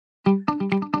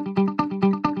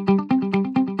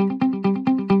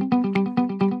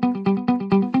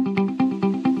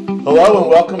Hello and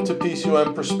welcome to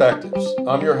PCOM Perspectives.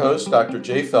 I'm your host, Dr.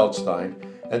 Jay Feldstein,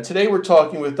 and today we're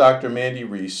talking with Dr. Mandy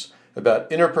Reese about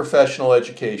interprofessional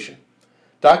education.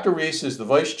 Dr. Reese is the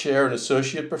Vice Chair and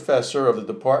Associate Professor of the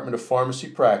Department of Pharmacy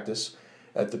Practice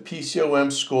at the PCOM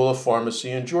School of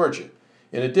Pharmacy in Georgia.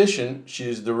 In addition, she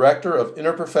is Director of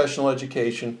Interprofessional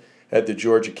Education at the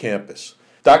Georgia campus.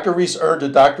 Dr. Reese earned a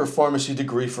Doctor of Pharmacy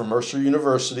degree from Mercer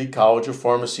University College of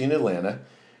Pharmacy in Atlanta.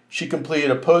 She completed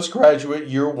a postgraduate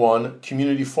Year 1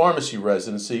 community pharmacy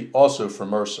residency, also from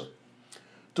Mercer.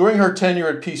 During her tenure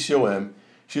at PCOM,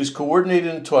 she has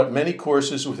coordinated and taught many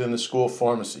courses within the School of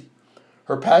Pharmacy.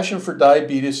 Her passion for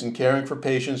diabetes and caring for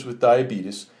patients with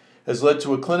diabetes has led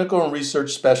to a clinical and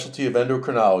research specialty of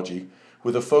endocrinology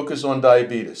with a focus on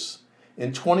diabetes.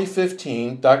 In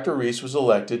 2015, Dr. Reese was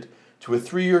elected to a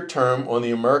 3-year term on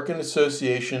the American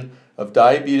Association of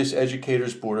Diabetes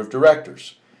Educators Board of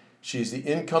Directors. She is the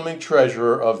incoming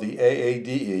treasurer of the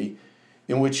AADE,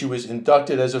 in which she was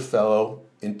inducted as a fellow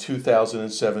in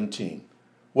 2017.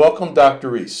 Welcome, Dr.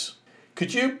 Reese.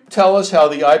 Could you tell us how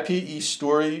the IPE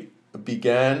story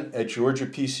began at Georgia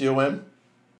PCOM?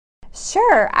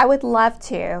 Sure, I would love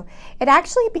to. It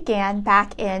actually began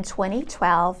back in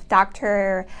 2012.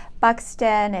 Dr.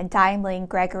 Buxton and Dimeling,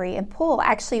 Gregory, and Poole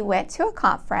actually went to a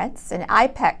conference, an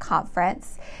IPEC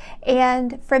conference,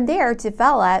 and from there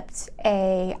developed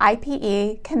a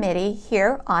IPE committee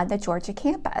here on the Georgia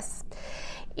campus.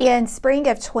 In spring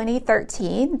of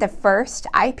 2013, the first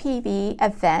IPV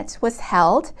event was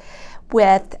held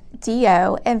with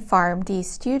DO and PharmD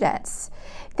students.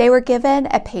 They were given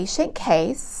a patient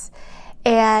case,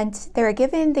 and they were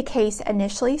given the case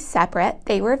initially separate.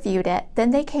 They reviewed it, then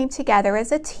they came together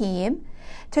as a team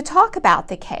to talk about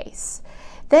the case.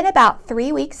 Then about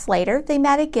 3 weeks later, they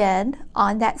met again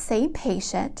on that same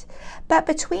patient, but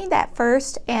between that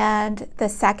first and the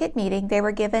second meeting, they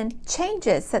were given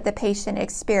changes that the patient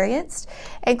experienced,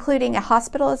 including a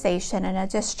hospitalization and a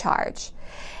discharge.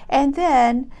 And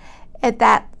then at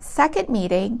that second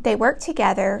meeting, they worked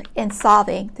together in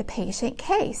solving the patient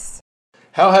case.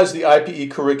 How has the IPE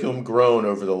curriculum grown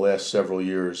over the last several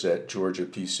years at Georgia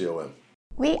PCOM?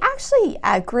 We actually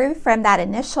grew from that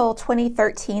initial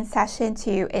 2013 session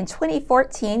to in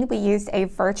 2014, we used a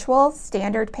virtual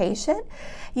standard patient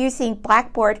using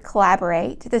Blackboard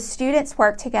Collaborate. The students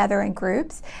worked together in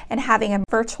groups and having a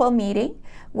virtual meeting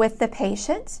with the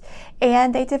patient,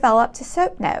 and they developed a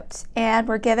SOAP note and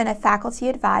were given a faculty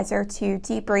advisor to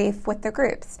debrief with the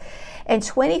groups. In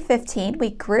 2015, we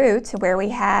grew to where we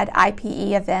had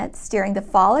IPE events during the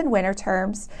fall and winter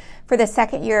terms for the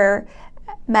second year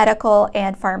medical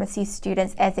and pharmacy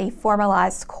students as a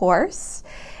formalized course.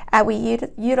 We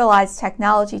utilized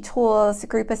technology tools,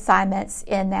 group assignments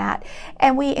in that,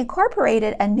 and we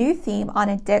incorporated a new theme on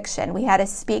addiction. We had a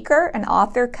speaker, an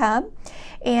author come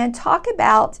and talk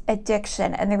about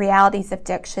addiction and the realities of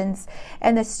addictions,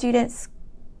 and the students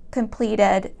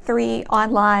completed 3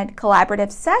 online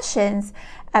collaborative sessions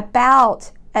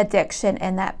about addiction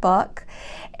in that book.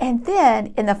 And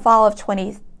then in the fall of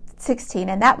 2016,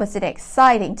 and that was an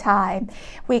exciting time,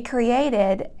 we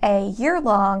created a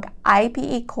year-long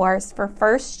IPE course for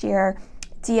first-year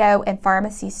DO and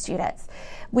pharmacy students.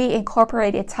 We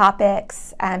incorporated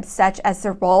topics such as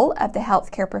the role of the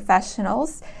healthcare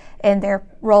professionals and their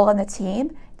role in the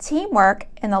team, teamwork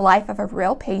in the life of a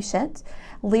real patient,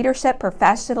 leadership,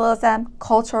 professionalism,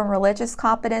 cultural and religious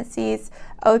competencies,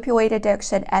 opioid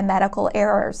addiction, and medical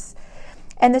errors.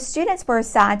 And the students were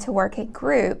assigned to work in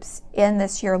groups in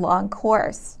this year-long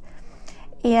course.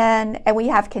 And we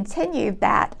have continued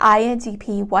that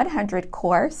INDP 100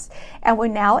 course, and we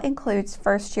now includes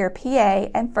first-year PA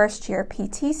and first-year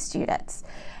PT students.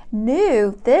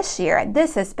 New this year, and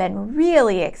this has been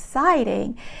really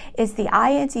exciting, is the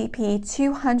INDP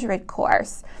 200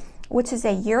 course, which is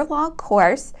a year-long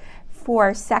course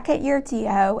for second-year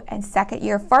DO and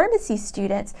second-year pharmacy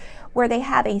students, where they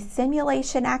have a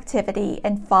simulation activity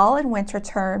in fall and winter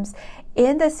terms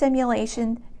in the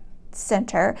simulation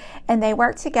center, and they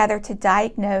work together to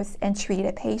diagnose and treat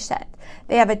a patient.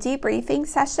 They have a debriefing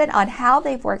session on how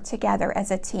they've worked together as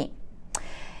a team.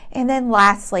 And then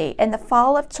lastly, in the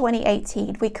fall of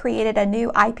 2018, we created a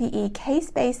new IPE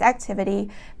case-based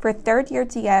activity for third-year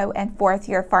DO and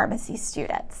fourth-year pharmacy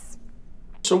students.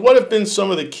 So what have been some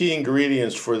of the key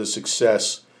ingredients for the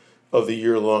success of the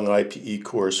year-long IPE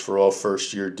course for all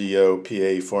first-year DO,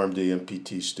 PA, PharmD, and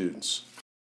PT students?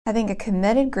 Having a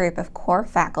committed group of core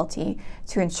faculty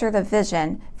to ensure the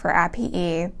vision for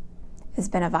IPE has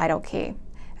been a vital key.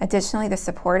 Additionally, the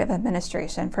support of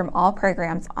administration from all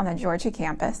programs on the Georgia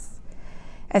campus,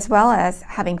 as well as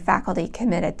having faculty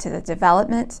committed to the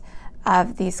development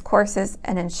of these courses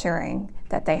and ensuring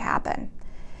that they happen.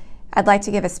 I'd like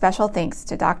to give a special thanks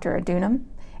to Dr. Adunam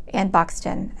and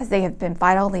Buxton, as they have been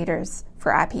vital leaders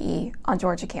for IPE on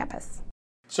Georgia campus.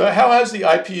 So how has the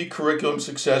IPE curriculum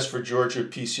success for Georgia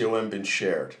PCOM been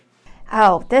shared?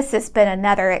 Oh, this has been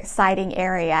another exciting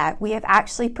area. We have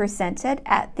actually presented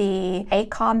at the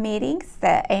ACOM meetings,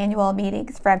 the annual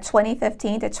meetings from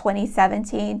 2015 to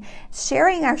 2017,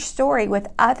 sharing our story with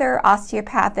other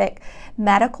osteopathic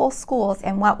medical schools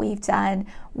and what we've done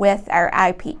with our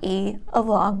IPE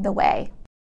along the way.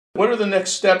 What are the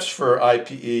next steps for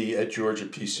IPE at Georgia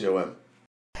PCOM?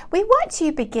 We want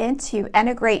to begin to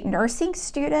integrate nursing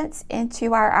students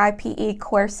into our IPE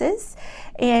courses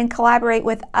and collaborate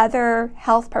with other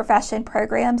health profession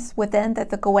programs within the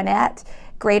Gwinnett,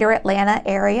 Greater Atlanta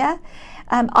area.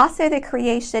 Also, the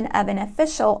creation of an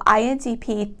official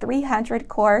INDP 300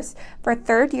 course for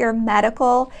third-year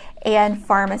medical and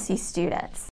pharmacy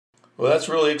students. Well, that's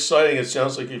really exciting. It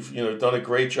sounds like you've done a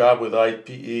great job with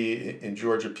IPE in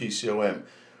Georgia PCOM.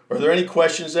 Are there any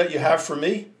questions that you have for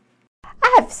me?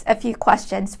 I have a few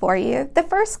questions for you. The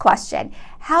first question,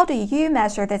 how do you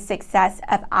measure the success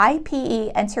of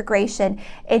IPE integration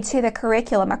into the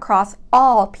curriculum across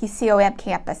all PCOM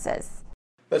campuses?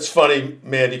 That's funny,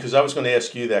 Mandy, because I was going to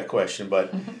ask you that question,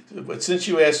 but since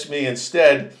you asked me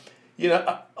instead,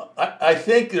 I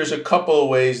think there's a couple of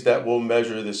ways that we'll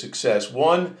measure the success.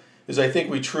 One is I think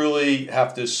we truly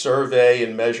have to survey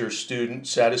and measure student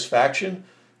satisfaction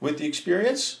with the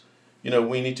experience.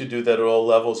 We need to do that at all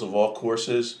levels of all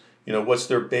courses. What's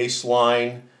their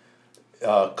baseline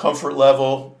comfort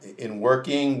level in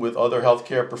working with other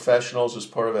healthcare professionals as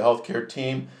part of a healthcare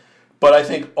team. But I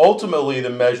think ultimately the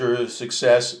measure of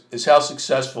success is how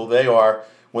successful they are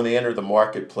when they enter the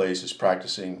marketplace as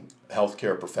practicing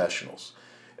healthcare professionals.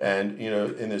 And,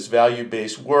 in this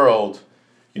value-based world,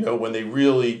 when they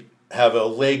really have a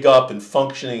leg up in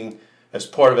functioning as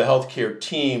part of a healthcare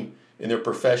team in their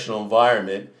professional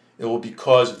environment, it will be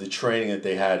because of the training that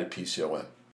they had at PCOM.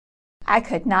 I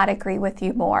could not agree with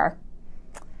you more.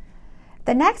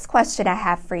 The next question I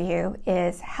have for you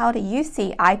is, how do you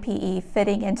see IPE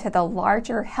fitting into the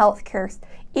larger healthcare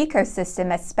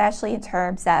ecosystem, especially in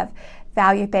terms of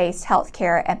value-based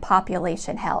healthcare and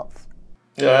population health?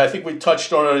 Yeah, I think we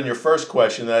touched on it in your first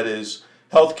question. That is,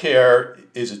 healthcare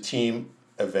is a team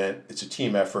event. It's a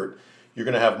team effort. You're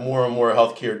going to have more and more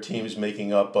healthcare teams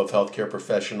making up of healthcare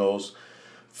professionals,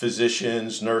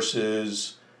 physicians,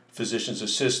 nurses, physician's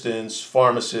assistants,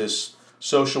 pharmacists,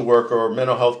 social worker, or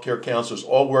mental health care counselors,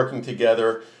 all working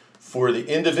together for the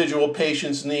individual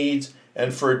patient's needs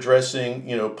and for addressing,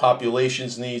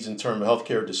 population's needs in terms of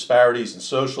healthcare disparities and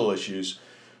social issues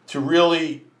to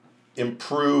really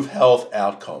improve health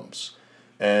outcomes.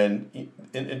 And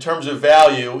in terms of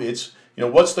value, it's,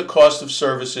 what's the cost of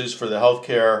services for the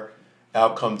healthcare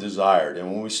outcome desired?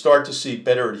 And when we start to see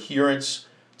better adherence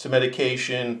to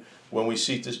medication, when we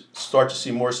start to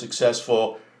see more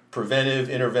successful preventive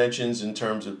interventions in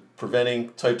terms of preventing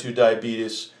type 2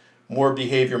 diabetes, more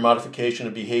behavior modification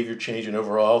and behavior change in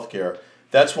overall healthcare,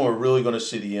 that's when we're really going to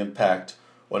see the impact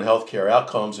on healthcare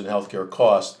outcomes and healthcare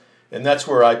costs. And that's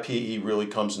where IPE really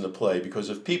comes into play, because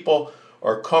if people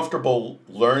are comfortable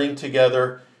learning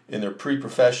together in their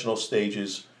pre-professional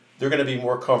stages, they're going to be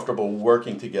more comfortable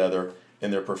working together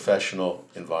in their professional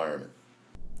environment.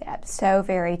 Yep, so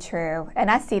very true. And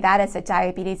I see that as a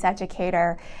diabetes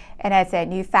educator and as a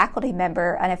new faculty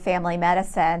member on a family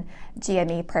medicine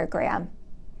GME program.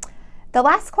 The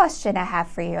last question I have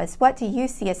for you is, what do you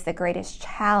see as the greatest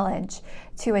challenge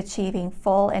to achieving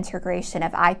full integration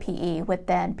of IPE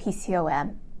within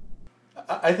PCOM?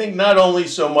 I think not only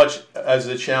so much as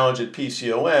the challenge at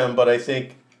PCOM, but I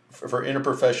think for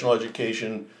interprofessional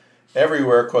education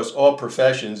everywhere across all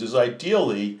professions is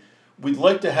ideally we'd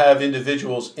like to have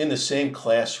individuals in the same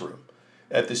classroom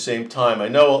at the same time. I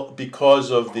know because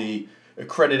of the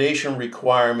accreditation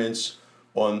requirements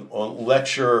on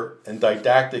lecture and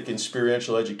didactic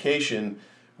experiential education,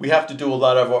 we have to do a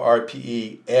lot of our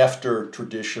RPE after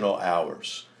traditional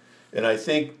hours. And I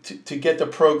think to get the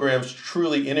programs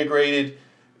truly integrated,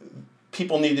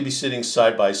 people need to be sitting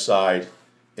side by side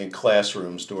in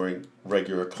classrooms during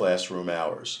regular classroom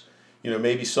hours.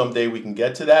 Maybe someday we can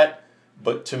get to that,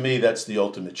 but to me, that's the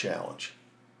ultimate challenge.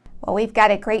 Well, we've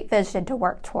got a great vision to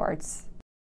work towards.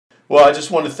 Well, I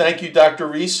just want to thank you, Dr.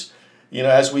 Reese.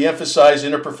 As we emphasize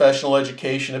interprofessional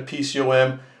education at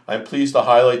PCOM, I'm pleased to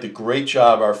highlight the great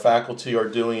job our faculty are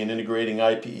doing in integrating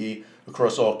IPE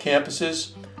across all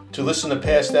campuses. To listen to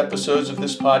past episodes of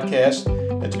this podcast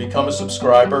and to become a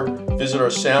subscriber, visit our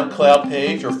SoundCloud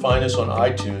page or find us on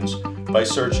iTunes by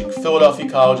searching Philadelphia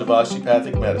College of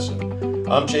Osteopathic Medicine.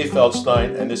 I'm Jay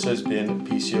Feldstein, and this has been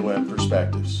PCOM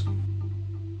Perspectives.